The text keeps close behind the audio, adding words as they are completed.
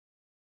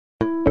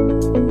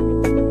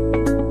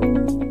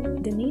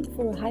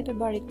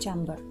hyperbaric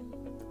chamber.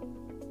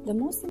 The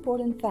most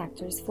important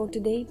factors for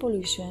today's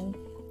pollution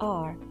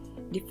are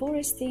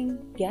deforesting,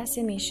 gas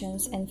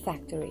emissions, and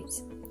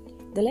factories.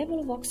 The level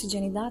of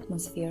oxygen in the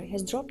atmosphere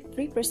has dropped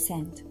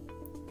 3%.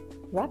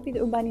 Rapid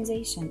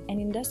urbanization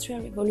and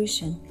industrial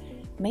revolution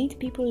made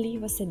people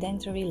live a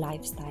sedentary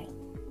lifestyle.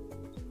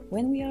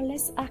 When we are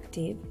less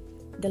active,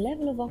 the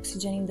level of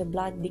oxygen in the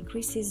blood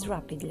decreases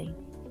rapidly.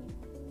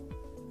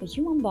 The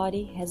human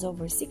body has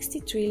over 60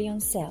 trillion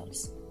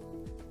cells.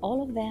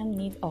 All of them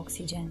need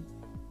oxygen.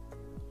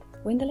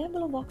 When the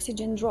level of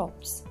oxygen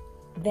drops,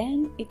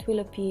 then it will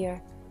appear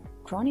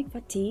chronic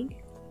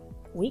fatigue,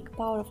 weak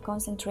power of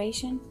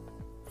concentration,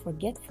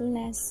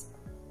 forgetfulness.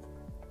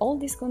 All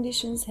these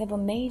conditions have a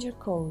major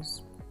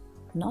cause: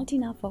 not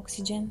enough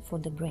oxygen for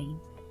the brain.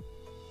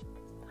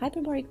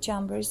 Hyperbaric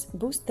chambers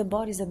boost the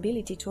body's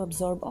ability to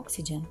absorb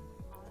oxygen.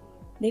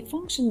 They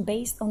function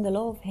based on the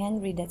law of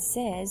Henry that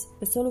says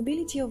the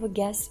solubility of a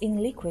gas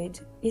in liquid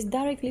is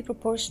directly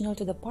proportional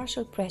to the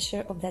partial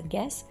pressure of that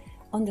gas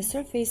on the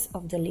surface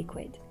of the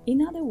liquid.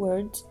 In other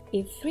words,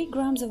 if 3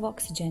 grams of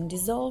oxygen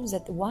dissolves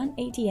at 1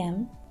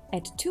 atm,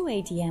 at 2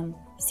 atm,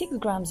 6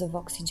 grams of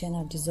oxygen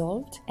are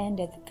dissolved,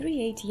 and at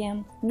 3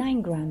 atm,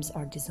 9 grams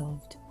are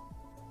dissolved.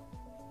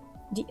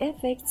 The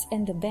effects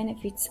and the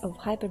benefits of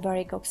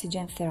hyperbaric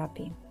oxygen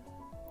therapy.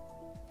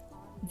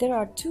 There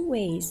are 2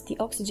 ways the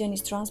oxygen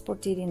is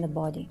transported in the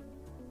body: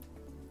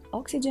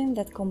 oxygen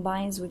that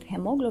combines with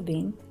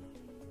hemoglobin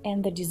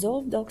and the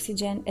dissolved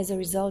oxygen as a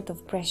result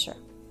of pressure.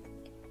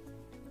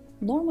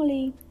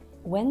 Normally,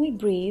 when we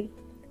breathe,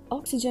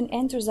 oxygen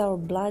enters our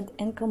blood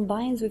and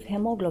combines with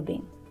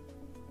hemoglobin,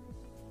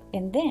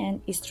 and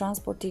then is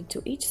transported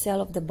to each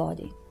cell of the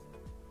body.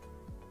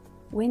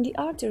 When the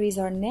arteries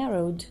are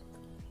narrowed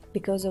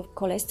because of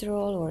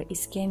cholesterol or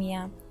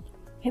ischemia,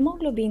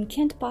 hemoglobin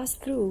can't pass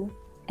through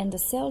and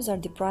the cells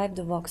are deprived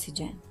of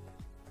oxygen.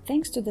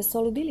 Thanks to the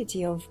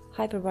solubility of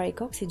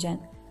hyperbaric oxygen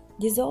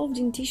dissolved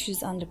in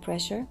tissues under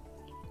pressure,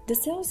 the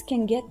cells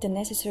can get the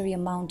necessary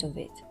amount of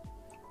it.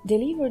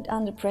 Delivered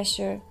under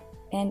pressure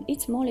and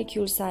its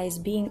molecule size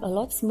being a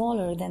lot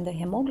smaller than the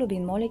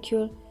hemoglobin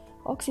molecule,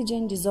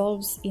 oxygen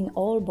dissolves in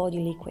all body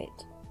liquid.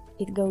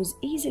 It goes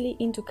easily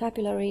into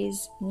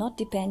capillaries, not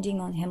depending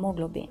on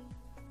hemoglobin.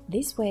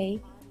 This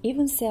way,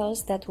 even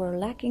cells that were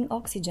lacking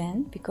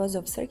oxygen because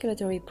of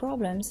circulatory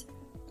problems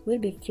will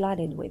be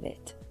flooded with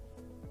it.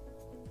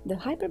 The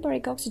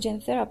hyperbaric oxygen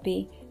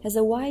therapy has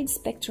a wide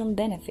spectrum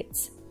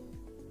benefits,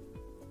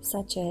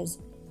 such as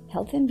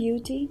health and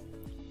beauty,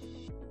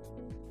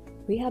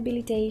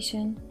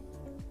 rehabilitation,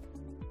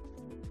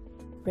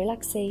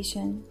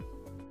 relaxation,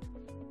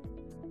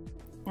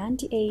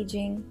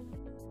 anti-aging,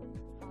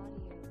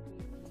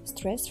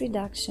 stress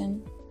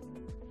reduction,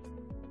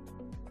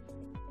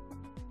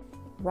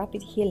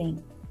 rapid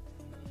healing.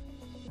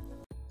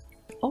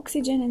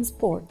 Oxygen and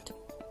sport.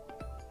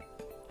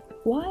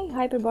 Why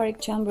hyperbaric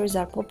chambers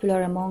are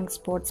popular among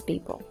sports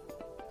people?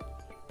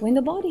 When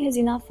the body has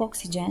enough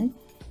oxygen,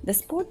 the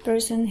sport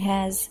person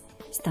has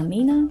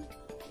stamina,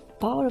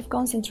 power of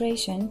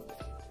concentration,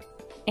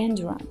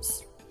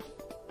 endurance.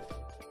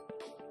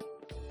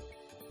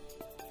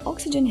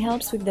 Oxygen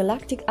helps with the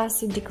lactic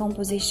acid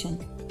decomposition.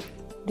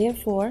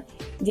 Therefore,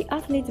 the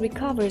athlete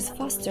recovers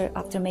faster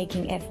after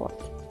making effort.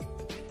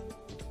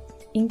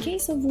 In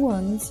case of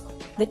wounds,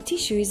 the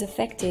tissue is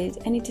affected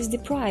and it is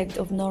deprived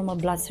of normal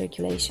blood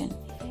circulation,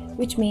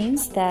 which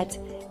means that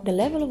the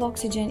level of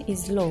oxygen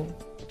is low.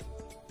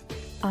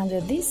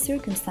 Under these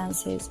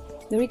circumstances,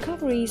 the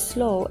recovery is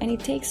slow and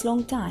it takes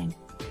long time.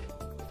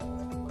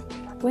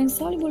 When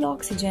soluble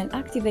oxygen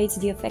activates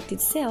the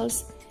affected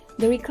cells,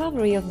 the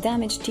recovery of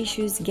damaged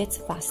tissues gets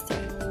faster.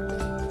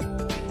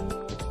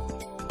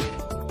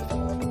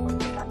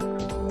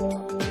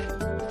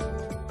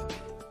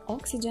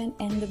 Oxygen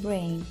and the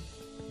brain.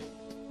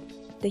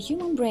 The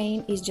human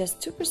brain is just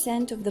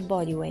 2% of the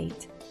body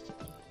weight.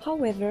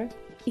 However,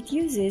 it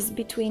uses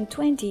between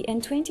 20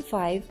 and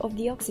 25% of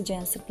the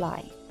oxygen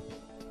supply.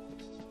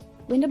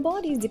 When the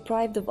body is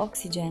deprived of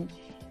oxygen,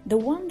 the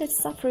one that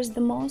suffers the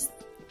most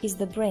is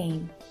the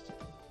brain.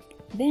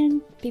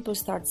 Then people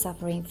start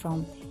suffering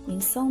from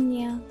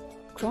insomnia,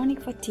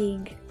 chronic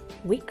fatigue,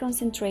 weak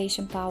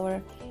concentration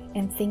power,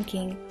 and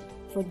thinking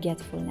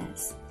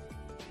forgetfulness.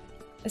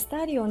 A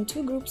study on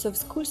 2 groups of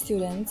school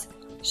students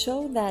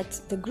showed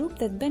that the group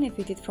that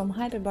benefited from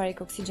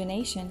hyperbaric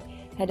oxygenation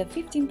had a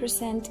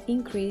 15%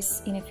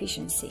 increase in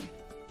efficiency.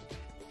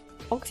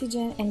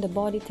 Oxygen and the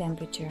body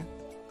temperature.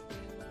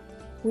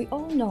 We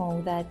all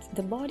know that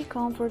the body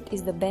comfort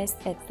is the best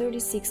at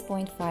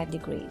 36.5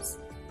 degrees.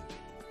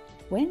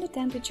 When the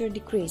temperature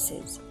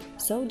decreases,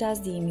 so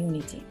does the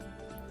immunity.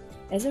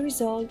 As a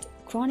result,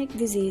 chronic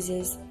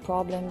diseases,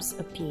 problems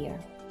appear.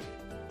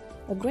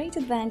 A great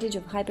advantage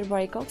of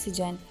hyperbaric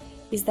oxygen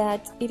is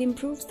that it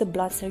improves the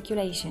blood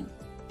circulation.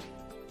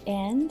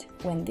 And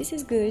when this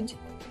is good,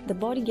 the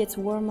body gets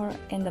warmer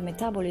and the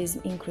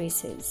metabolism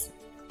increases.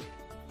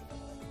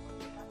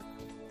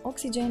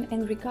 Oxygen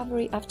and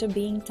recovery after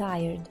being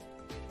tired.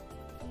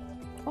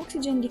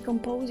 Oxygen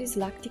decomposes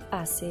lactic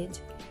acid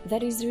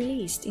that is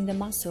released in the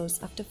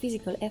muscles after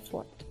physical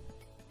effort.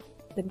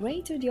 The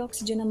greater the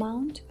oxygen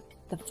amount,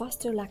 the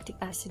faster lactic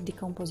acid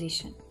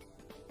decomposition.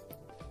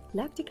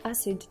 Lactic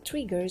acid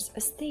triggers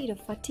a state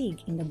of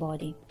fatigue in the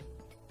body.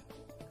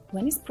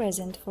 When it's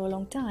present for a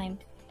long time,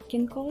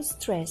 can cause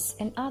stress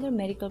and other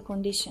medical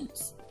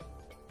conditions.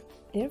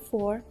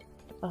 Therefore,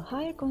 a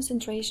higher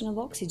concentration of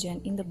oxygen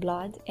in the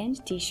blood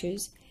and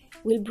tissues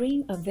will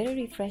bring a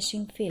very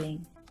refreshing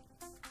feeling.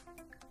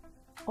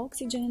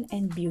 Oxygen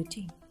and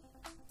beauty.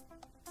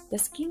 The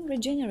skin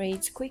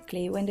regenerates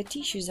quickly when the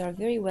tissues are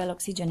very well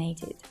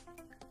oxygenated.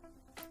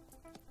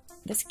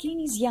 The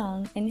skin is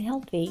young and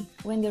healthy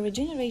when the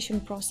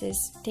regeneration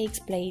process takes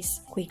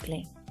place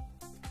quickly.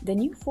 The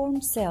new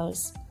formed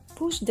cells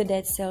push the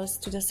dead cells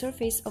to the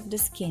surface of the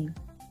skin.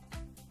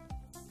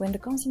 When the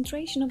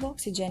concentration of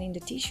oxygen in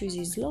the tissues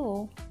is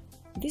low,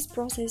 this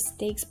process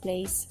takes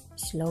place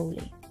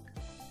slowly.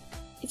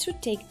 It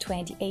should take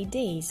 28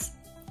 days.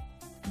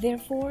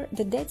 Therefore,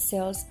 the dead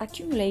cells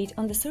accumulate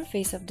on the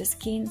surface of the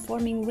skin,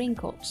 forming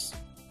wrinkles.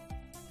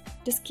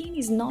 The skin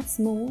is not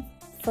smooth,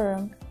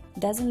 firm,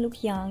 doesn't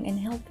look young and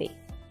healthy.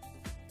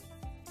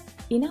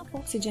 Enough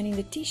oxygen in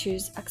the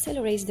tissues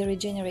accelerates the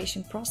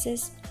regeneration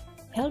process,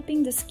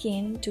 helping the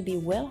skin to be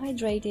well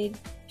hydrated,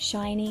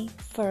 shiny,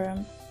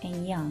 firm,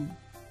 and young.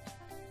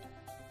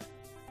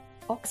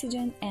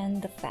 Oxygen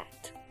and the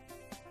fat.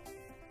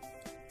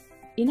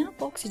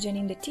 Enough oxygen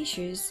in the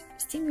tissues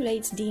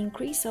stimulates the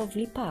increase of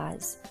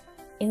lipase,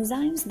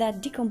 enzymes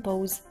that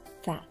decompose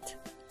fat.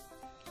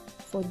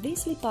 For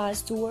these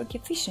lipase to work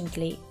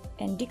efficiently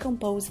and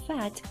decompose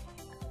fat,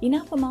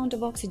 enough amount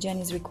of oxygen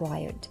is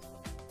required.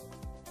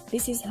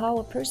 This is how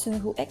a person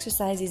who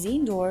exercises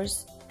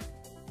indoors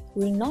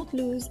will not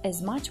lose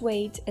as much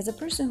weight as a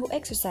person who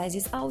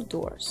exercises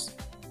outdoors.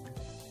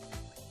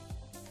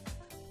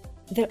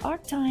 There are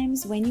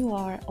times when you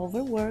are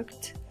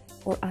overworked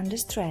or under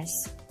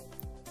stress,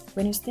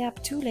 when you stay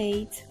up too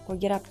late or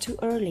get up too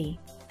early,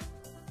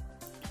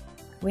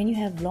 when you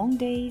have long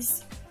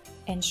days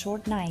and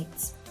short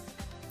nights,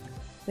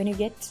 when you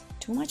get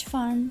too much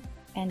fun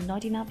and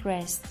not enough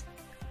rest,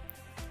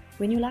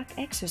 when you lack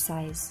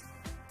exercise,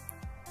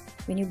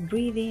 when you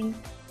breathe in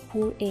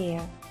poor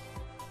air,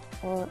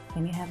 or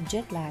when you have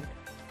jet lag.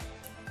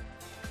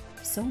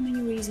 So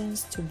many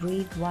reasons to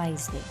breathe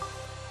wisely.